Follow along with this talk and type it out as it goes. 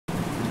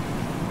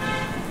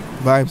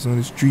Vibes on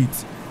the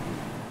streets.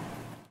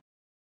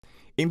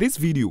 In this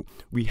video,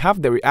 we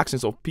have the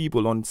reactions of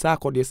people on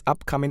Sarkodie's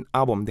upcoming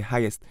album, The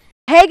Highest.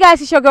 Hey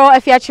guys, it's your girl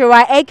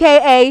Efiachira,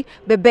 aka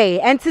Bebe,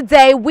 and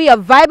today we are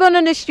vibing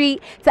on the street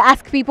to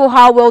ask people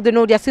how well they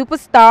know their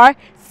superstar,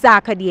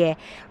 Sarkodie,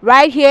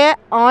 right here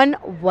on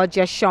What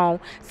Just Shown.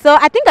 So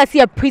I think I see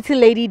a pretty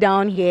lady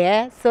down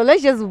here, so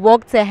let's just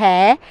walk to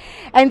her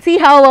and see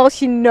how well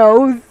she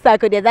knows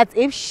Sarkodie. That's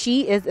if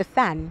she is a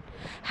fan.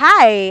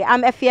 Hi,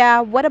 I'm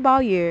Efia. What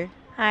about you?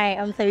 Hi,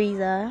 I'm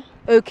Theresa.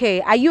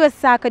 Okay, are you a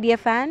Sarkodie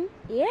fan?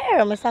 Yeah,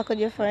 I'm a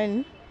Sarkodie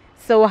fan.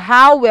 So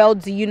how well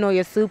do you know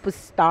your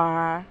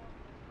superstar?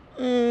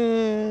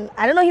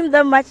 I don't know him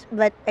that much,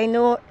 but I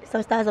know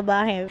some stars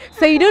about him.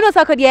 So you do know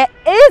Sarkodie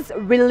is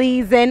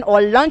releasing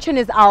or launching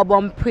his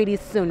album pretty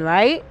soon,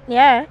 right?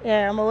 Yeah,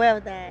 I'm aware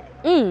of that.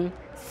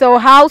 So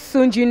how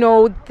soon do you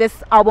know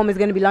this album is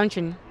going to be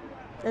launching?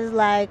 It's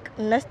like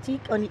next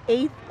week on the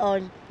 8th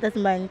or this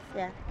month,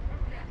 yeah.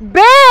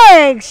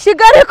 Bang! She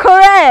got it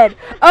correct.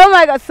 Oh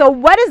my god. So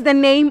what is the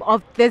name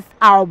of this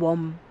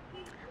album?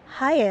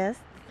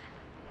 Highest.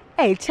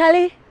 Hey,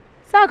 Charlie.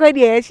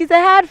 Sarkodie, she's a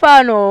hard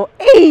fan. Oh,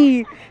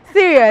 hey,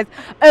 serious.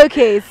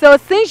 Okay, so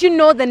since you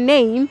know the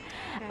name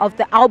of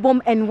the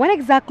album and when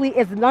exactly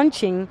it's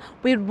launching,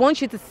 we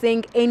want you to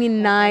sing any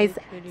nice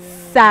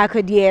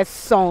Sarkodie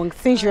song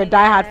since you're a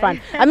diehard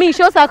fan. I mean,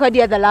 show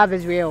Sarkodie the love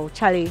is real,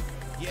 Charlie.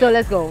 So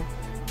let's go.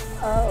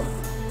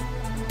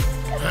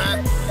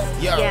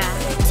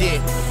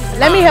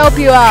 Let me help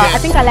you out. I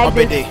think I like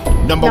this.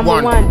 Number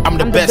one, I'm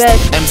the best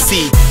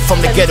MC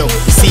from the ghetto.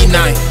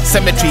 C9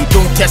 cemetery,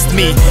 don't test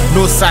me.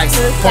 No size,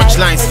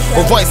 punchlines,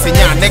 or voice in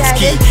your next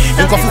key.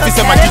 Oh,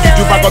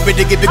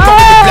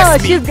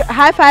 she's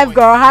high five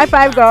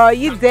girl,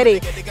 you did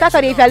it.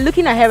 Sarkodie, if you're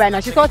looking at her right now,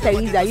 she's called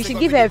Theresa. You should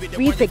give her a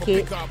free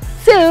ticket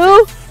to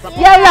your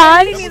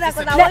lunch.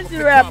 I want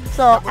to rap,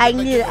 so I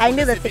need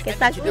the ticket.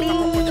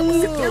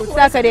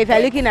 Sarkodie, if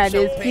you're looking at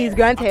this, please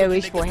grant her a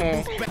wish for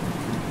her.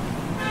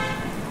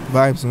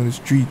 Vibes on the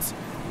streets.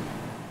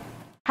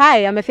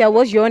 Hi, I'm Efia.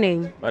 What's your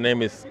name? My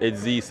name is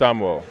Edzi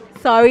Samuel.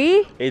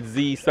 Sorry?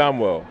 Edzi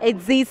Samuel.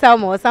 Edzi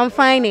Samuel. Some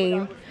fine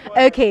name.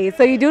 Okay,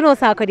 so you do know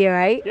Sarkodie,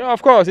 right? Yeah,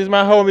 of course. He's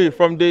my homie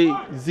from day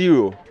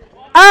zero.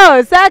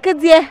 Oh,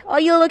 Sarkodie.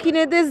 Are you looking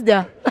at this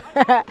though?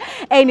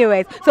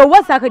 Anyways, so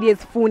what's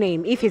Sarkodie's full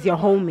name if he's your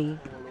homie?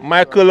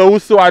 Michael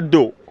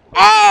Owusu-Addo.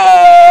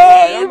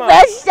 Hey,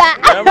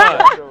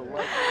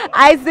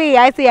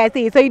 Yeah, I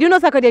see. So you do know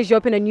Sarkodie is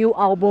dropping a new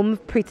album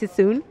pretty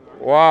soon?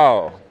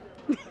 wow.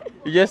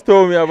 You just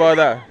told me about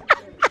that.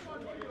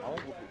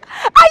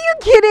 Are you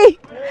kidding?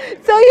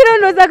 So you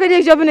don't know Sarkodie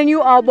is dropping a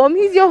new album?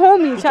 He's your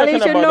homie. Charlie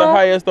should know. The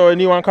Highest or a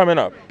new one coming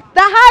up?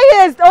 The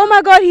Highest. Oh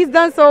my god, he's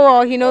done so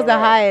well. He knows the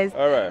Highest.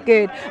 All right.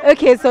 Good.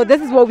 Okay, so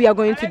this is what we are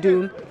going to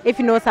do. If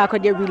you know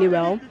Sarkodie really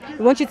well,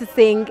 we want you to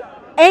sing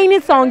any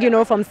song you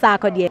know from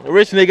Sarkodie.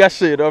 Rich nigga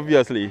shit,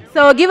 obviously.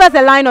 So give us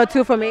a line or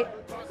two from it.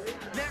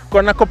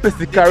 Gonna copy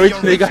the rich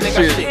nigga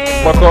shit.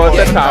 Because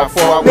that's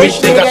for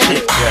rich nigga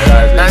shit.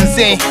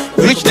 Nancy,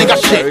 rich nigga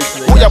shit.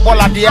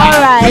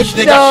 Alright,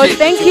 so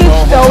thank you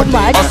so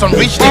much. Awesome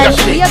rich nigga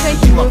shit. We are going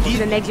to move to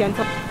the next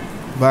gentleman.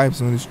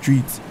 Vibes on the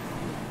streets.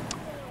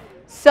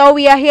 So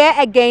we are here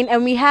again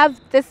and we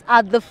have this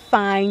other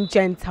fine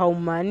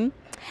gentleman.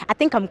 I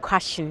think I'm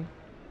crushing.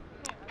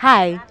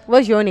 Hi,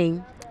 what's your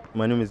name?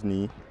 My name is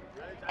Nee.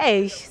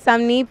 Hey,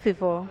 some Nee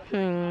people.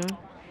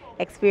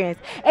 Experience.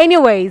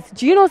 Anyways,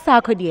 do you know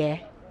Sarkodie?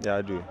 Yeah,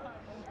 I do.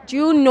 Do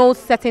you know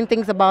certain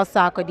things about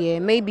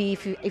Sarkodie? Maybe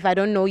if I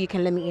don't know, you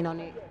can let me in on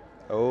it.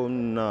 Oh,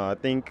 no, I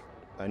think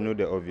I know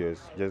the obvious,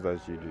 just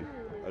as you do.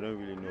 I don't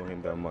really know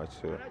him that much,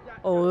 so.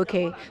 Oh,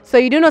 okay. So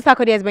you do know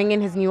Sarkodie is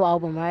bringing his new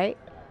album, right?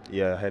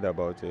 Yeah, I heard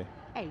about it.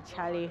 Hey,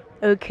 Charlie.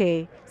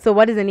 Okay. So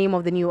what is the name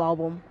of the new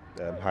album?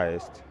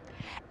 Highest.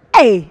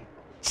 Hey,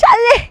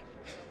 Charlie.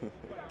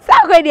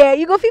 Sarkodie,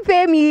 you go fi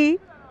pay me.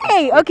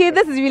 Hey, okay,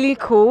 this is really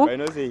cool. I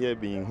know say here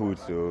being hood,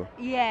 so.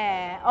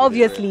 Yeah,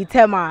 obviously,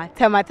 Tema,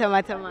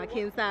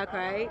 King Sark,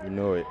 right? You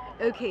know it.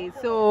 Okay,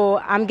 so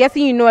I'm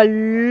guessing you know a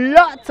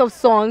lot of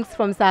songs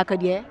from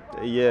Sarkodie.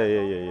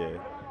 Yeah.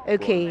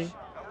 Okay,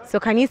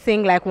 so can you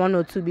sing like one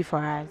or two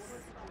before us?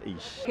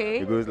 Ish. Okay.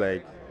 It goes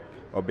like,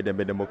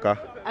 Moka.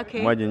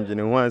 Okay.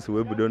 Imagine once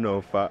we don't know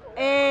fat.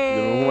 Hey.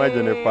 Hey.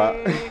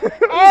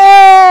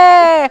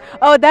 Hey.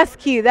 Oh, that's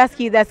cute.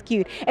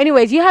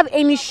 Anyways, do you have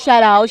any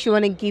shout outs you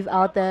want to give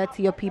out there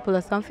to your people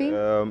or something?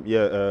 Well,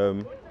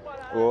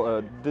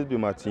 this be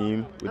my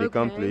team. They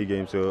can't play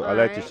games, so I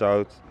like to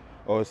shout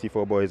all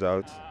C4 boys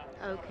out.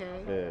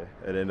 Okay. Yeah.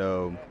 And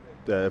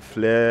then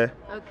Flair.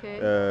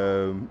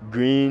 Okay.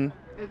 Green.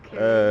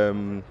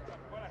 Okay.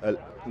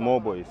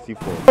 More boys,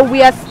 C4.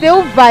 We are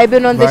still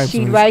vibing on the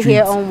street right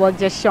here streets. on What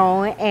Just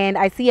Shown, and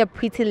I see a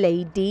pretty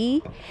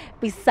lady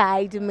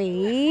beside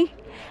me.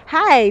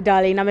 Hi,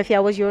 darling.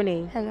 Namefia, what's your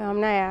name? Hello,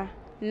 I'm Naya.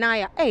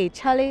 Naya. Hey,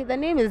 Charlie, the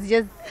name is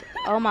just,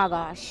 oh my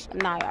gosh,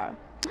 Naya.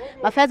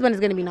 My first one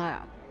is going to be Naya.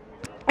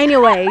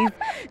 Anyways,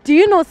 do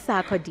you know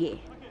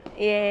Sarkodie?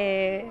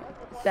 Yeah.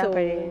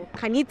 So,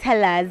 can you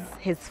tell us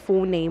his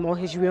full name or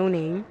his real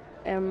name?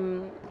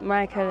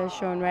 Michael and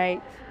Sean,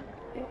 right?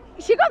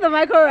 She got the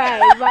Michael right,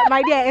 but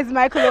my dear, it's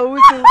Michael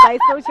Owusu. I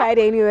still tried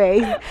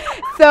anyways.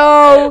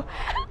 So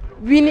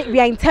we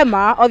are in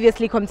Tema,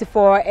 obviously come to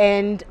 4,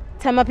 and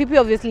Tema people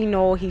obviously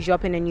know he's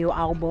dropping a new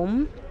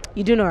album.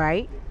 You do know,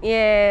 right?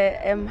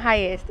 Yeah,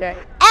 highest, right?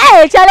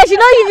 Hey, Charlie, she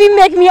don't even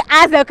make me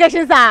ask the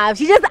questions.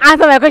 She just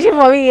answered my question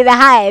for me, the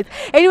highest.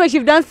 Anyway,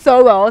 you've done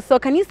so well. So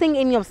can you sing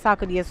any of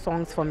Sarkodie's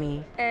songs for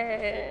me?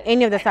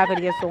 Any of the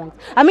Sarkodie songs?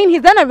 I mean,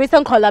 he's done a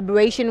recent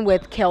collaboration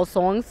with Kel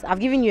Songs. I've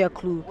given you a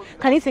clue.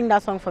 Can you sing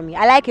that song for me?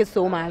 I like it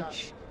so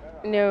much.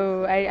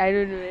 No, I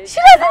don't know it. She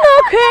doesn't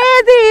know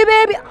crazy,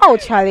 baby. Oh,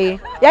 Charlie,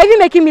 you're even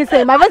making me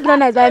sing. My voice is not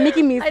nice, but you're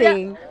making me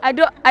sing. I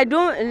don't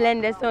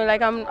learn the song.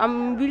 Like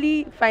I'm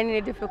really finding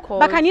it difficult.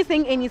 But can you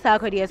sing any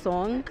Sarkodie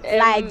song?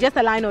 Like just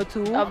a line or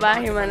two?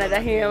 About him and another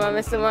him, I'm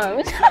Mr.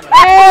 Mom.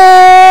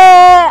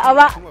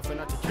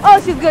 Oh,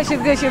 she's good.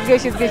 She's good. She's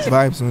good. She's good.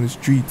 Vibes on the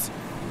streets.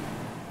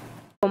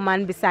 A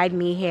man beside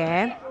me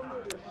here.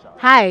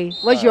 Hi,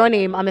 what's your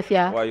name,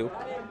 Amefia? Why you?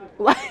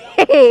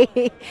 Hey,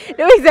 the way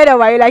you said that,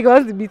 why you like you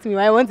want to beat me?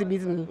 Why you want to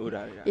beat me?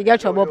 You get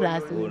trouble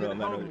plus.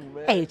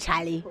 Hey,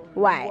 Charlie,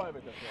 why?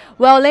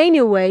 Well,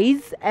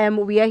 anyways,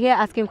 we are here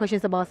asking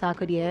questions about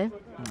Sarkodie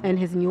and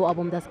his new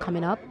album that's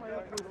coming up.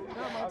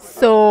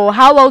 So,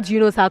 how well do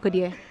you know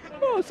Sarkodie?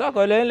 Oh,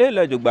 Sarkodie,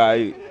 let you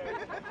buy.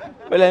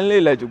 Well,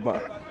 let you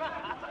buy.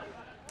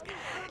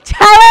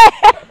 Charlie,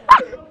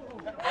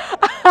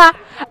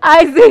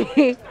 I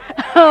see.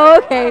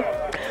 Okay.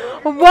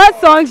 What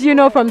songs do you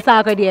know from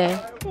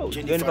Sarkodie? Oh,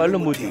 he's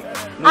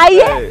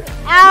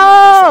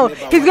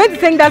going to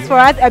sing that for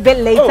us a bit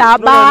later,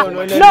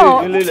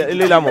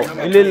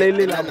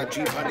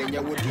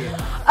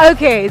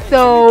 Okay,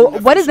 so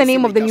what is the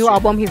name of the new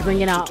album he's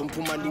bringing out?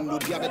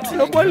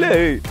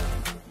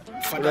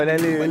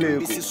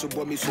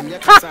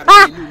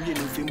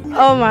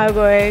 Oh my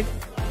god,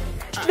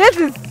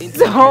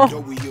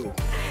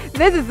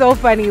 this is so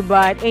funny,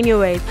 but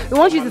anyways, we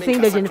want you to sing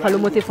the Jennifer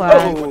Lomote for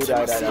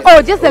us.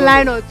 Oh, just a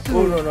line or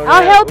two.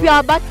 I'll help you,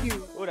 I'll back you.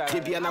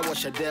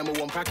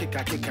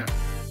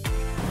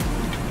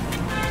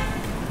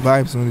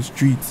 Vibes on the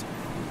streets.